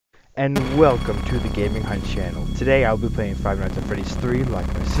and welcome to the Gaming Hunt channel. Today I'll be playing Five Nights at Freddy's 3 like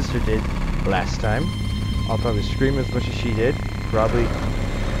my sister did last time. I'll probably scream as much as she did, probably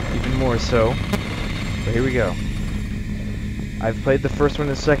even more so. But here we go. I've played the first one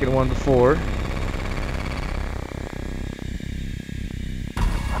and the second one before.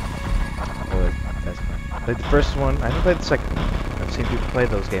 Oh, that's fine. I played the first one, I haven't played the second one. I've seen people play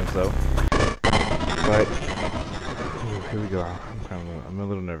those games though. But here we go. I'm a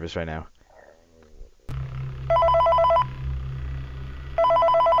little nervous right now.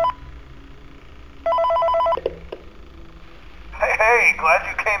 Hey, glad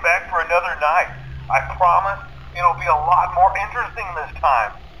you came back for another night. I promise it'll be a lot more interesting this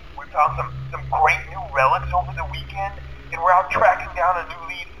time. We found some great new relics over the weekend, and we're out tracking down a new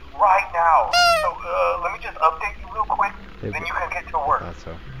lead right now. So, let me just update you real quick, then you can get to work.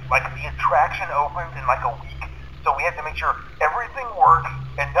 So. Like, the attraction opens in like a week, so we have to make sure everything works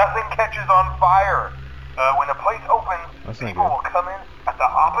and nothing catches on fire. When the place opens, people will come in at the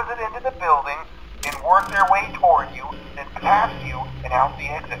opposite end of the building and work their way toward you, then past you, and out the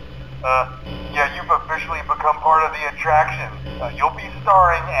exit. Yeah, you've officially become part of the attraction. You'll be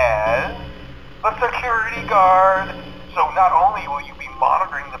starring as the security guard. So not only will you be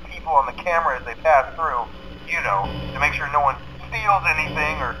monitoring the people on the camera as they pass through, you know, to make sure no one steals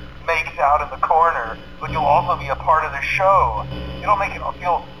anything or makes out in the corner, but you'll also be a part of the show. It'll make it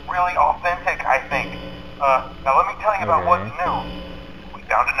feel really authentic, I think. Now let me tell you about what's new. We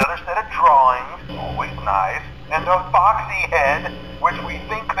found another set of drawings, always nice, and a foxy head, which we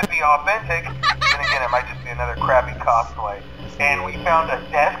think could be authentic. Then again, it might just be another crappy cosplay. And we found a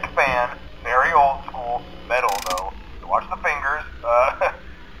desk fan, very old school, metal though. So watch the fingers.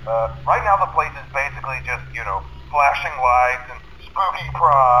 Right now the place is basically just, you know, flashing lights and spooky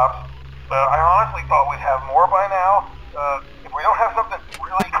props. I honestly thought we'd have more by now. If we don't have something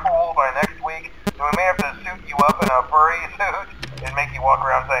really cool by next week, then we may have to suit you up in a furry suit and make you walk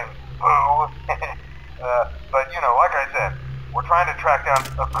around saying, boo. But, you know, like I said, we're trying to track down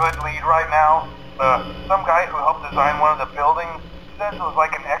a good lead right now. Some guy who helped design one of the buildings says it was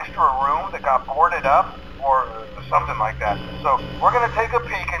like an extra room that got boarded up, or something like that. So, we're going to take a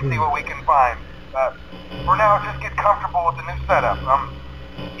peek and see what we can find. For now, just get comfortable with the new setup.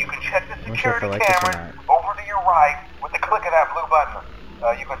 You can check the security camera over to your right with the click of that blue button.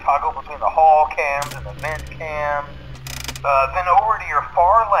 You can toggle between the hall cams and the vent cams. Then over to your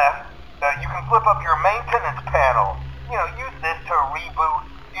far left, you can flip up your maintenance panel. You know, use this to reboot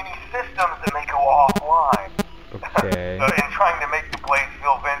any systems that may go offline. Okay. In trying to make the place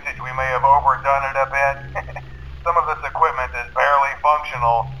feel vintage, we may have overdone it a bit. Some of this equipment is barely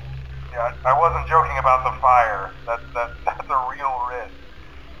functional. Yeah, I wasn't joking about the fire. That's a real risk.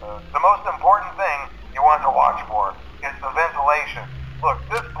 The most important thing you want to watch for is the ventilation. Look,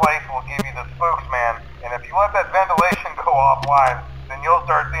 this place will give you the spooks, man, and if you let that ventilation go offline, then you'll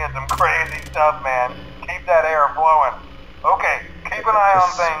start seeing some crazy stuff, man. Keep that air flowing. Okay, keep an eye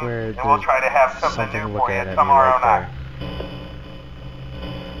on things, and we'll try to have something new for you tomorrow night.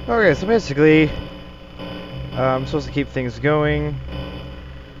 Okay, so basically, I'm supposed to keep things going.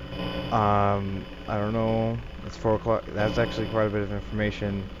 I don't know. It's 4 o'clock. That's actually quite a bit of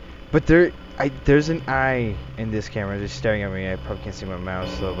information. But there's an eye in this camera just staring at me. I probably can't see my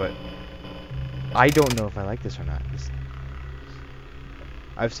mouse though, but I don't know if I like this or not.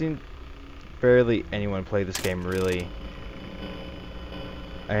 I've seen barely anyone play this game really,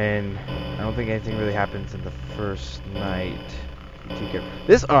 and I don't think anything really happens in the first night.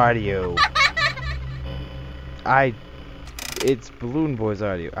 This audio, it's Balloon Boy's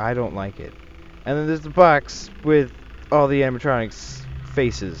audio. I don't like it. And then there's the box with all the animatronics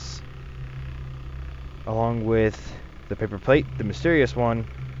faces, along with the paper plate, the mysterious one,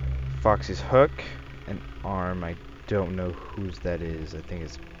 Foxy's hook, an arm. I don't know whose that is. I think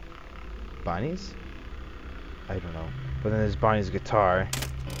it's Bonnie's? I don't know. But then there's Bonnie's guitar.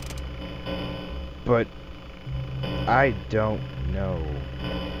 But I don't know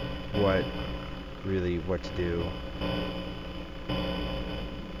what to do.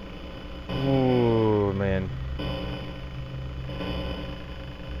 Ooh, man.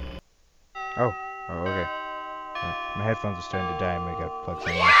 Oh, okay. My headphones are starting to die and we got plugs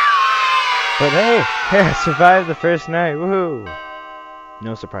in there. But hey, I survived the first night. Woohoo!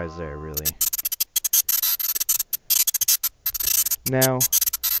 No surprise there, really. Now,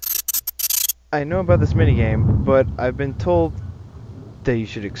 I know about this minigame, but I've been told that you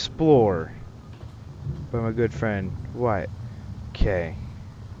should explore by my good friend Wyatt. Okay.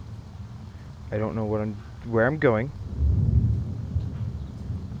 I don't know where I'm going,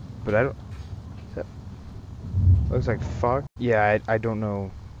 but I don't. Looks like fog. Yeah, I don't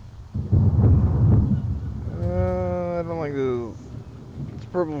know I don't like this. It's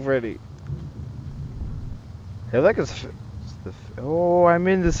Purple Freddy. Hey, look, oh, I'm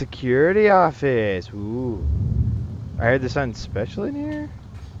in the security office. Ooh. I heard there's something special in here.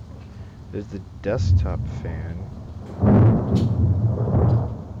 There's the desktop fan.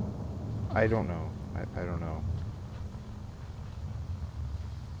 I don't know. I don't know.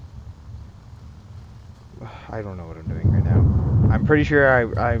 I don't know what I'm doing right now. I'm pretty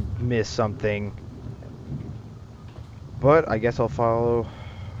sure I missed something. But I guess I'll follow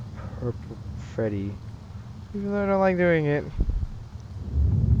Purple Freddy. Even though I don't like doing it.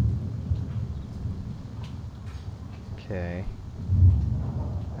 Okay.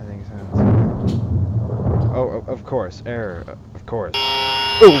 I think so. Oh, of course. Error. Of course.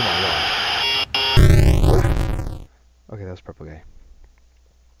 Oh my god. Okay, that was Purple Guy.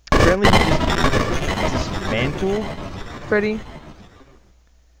 Apparently you just dismantle Freddy.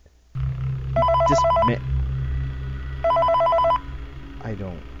 I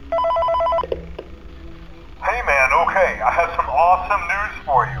don't. Hey man, okay, I have some awesome news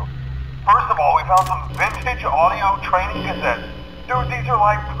for you. First of all, we found some vintage audio training cassettes. Dude, these are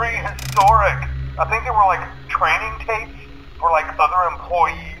like prehistoric. I think they were like training tapes for like other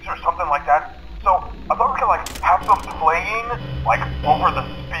employees or something like that. So I thought we could like have them playing like over the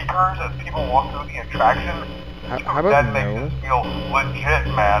speakers as people walk through the attraction. How about that makes us feel legit,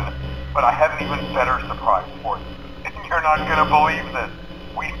 man. But I have an even better surprise for you. You're not gonna believe this.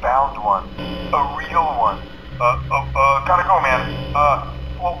 We found one. A real one. Gotta go, man.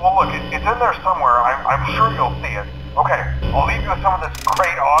 Well look, it's in there somewhere. I'm sure you'll see it. Okay, I'll leave you with some of this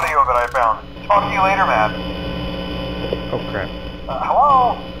great audio that I found. Talk to you later, man. Oh, crap.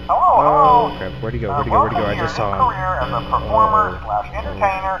 Hello? Oh, crap. Where'd he go? I just saw him. Career as a performer /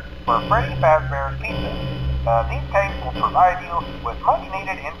 entertainer for Freddy Fazbear's Pizza. These tapes will provide you with much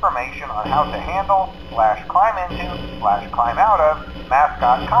needed information on how to handle / climb into / climb out of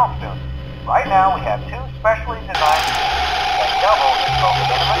mascot costumes. Right now we have 2 specially designed seats that double as both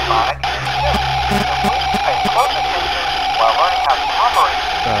animatronic and suit. So please pay close attention while learning how to operate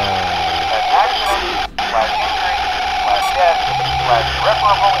as accidents / injury / death /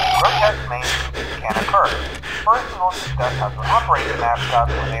 irreparable and grotesque means can occur. First we will discuss how to operate the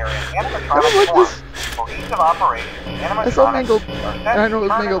mascots when they are in animatronic form. For ease of operation, the animatronics are set to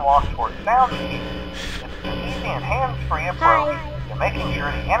turn and walk towards sound sheets. This is an easy and hands-free approach to making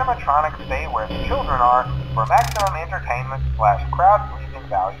sure the animatronics stay where the children are for maximum entertainment / crowd-pleasing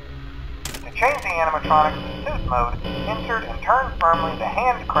value. To change the animatronics to suit mode, insert and turn firmly the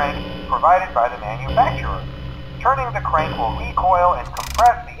hand crank provided by the manufacturer. Turning the crank will recoil and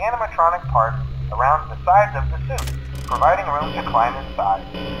compress the animatronic parts around the sides of the suit, providing room to climb inside.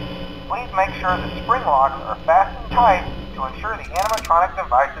 Please make sure the spring locks are fastened tight to ensure the animatronic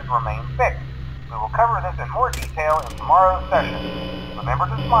devices remain fixed. We will cover this in more detail in tomorrow's session. Remember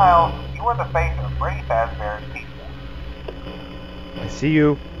to smile. You are the face of Freddy Fazbear's Pizza. I see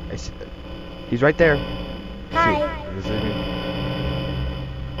you. He's right there. Hi. He's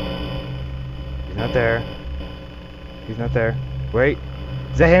not there. He's not there. Wait.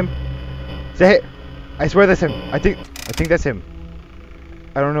 Is that him? Is that it? I swear that's him. I think that's him.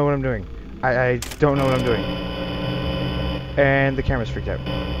 I don't know what I'm doing. I don't know what I'm doing. And the camera's freaked out.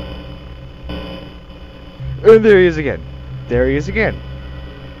 And there he is again. There he is again.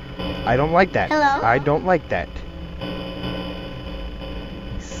 I don't like that. Hello? I don't like that.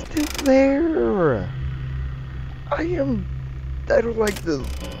 He's still there. I don't like this.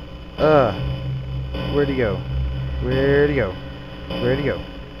 Where'd he go? Where'd he go? Where'd he go?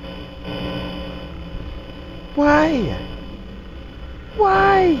 Why?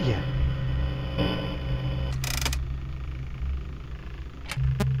 Why?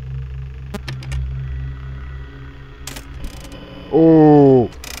 Oh.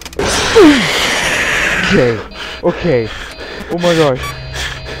 Okay. Okay. Oh my gosh.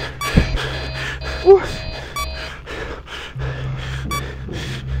 What?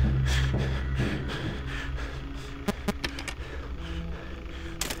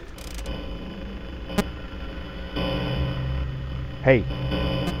 Hey.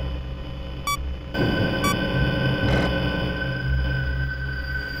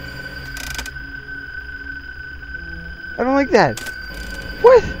 I don't like that.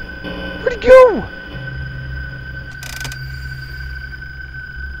 What? Where'd he go?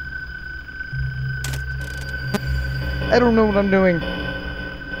 I don't know what I'm doing.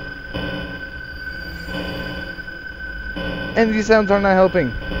 And these sounds are not helping.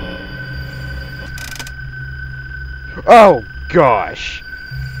 Oh gosh.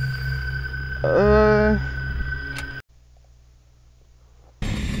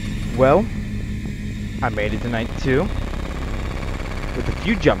 well, I made it to night 2 with a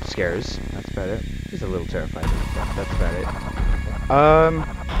few jump scares. That's about it. Just a little terrified. That's about it.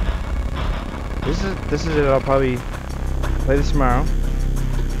 This is it. I'll probably play this tomorrow.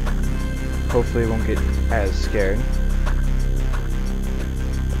 Hopefully, I won't get as scared.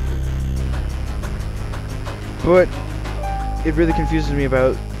 But it really confuses me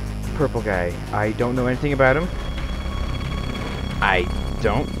about Purple Guy. I don't know anything about him. I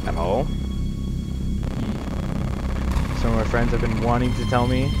don't at all. Some of my friends have been wanting to tell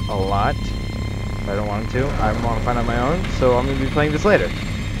me a lot, but I don't want them to. I want to find out my own, so I'm going to be playing this later.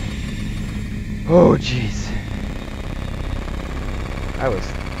 Oh, jeez.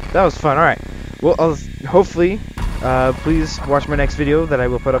 That was fun. Alright. Well, hopefully, please watch my next video that I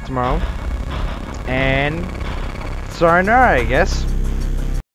will put up tomorrow. And sayonara, I guess.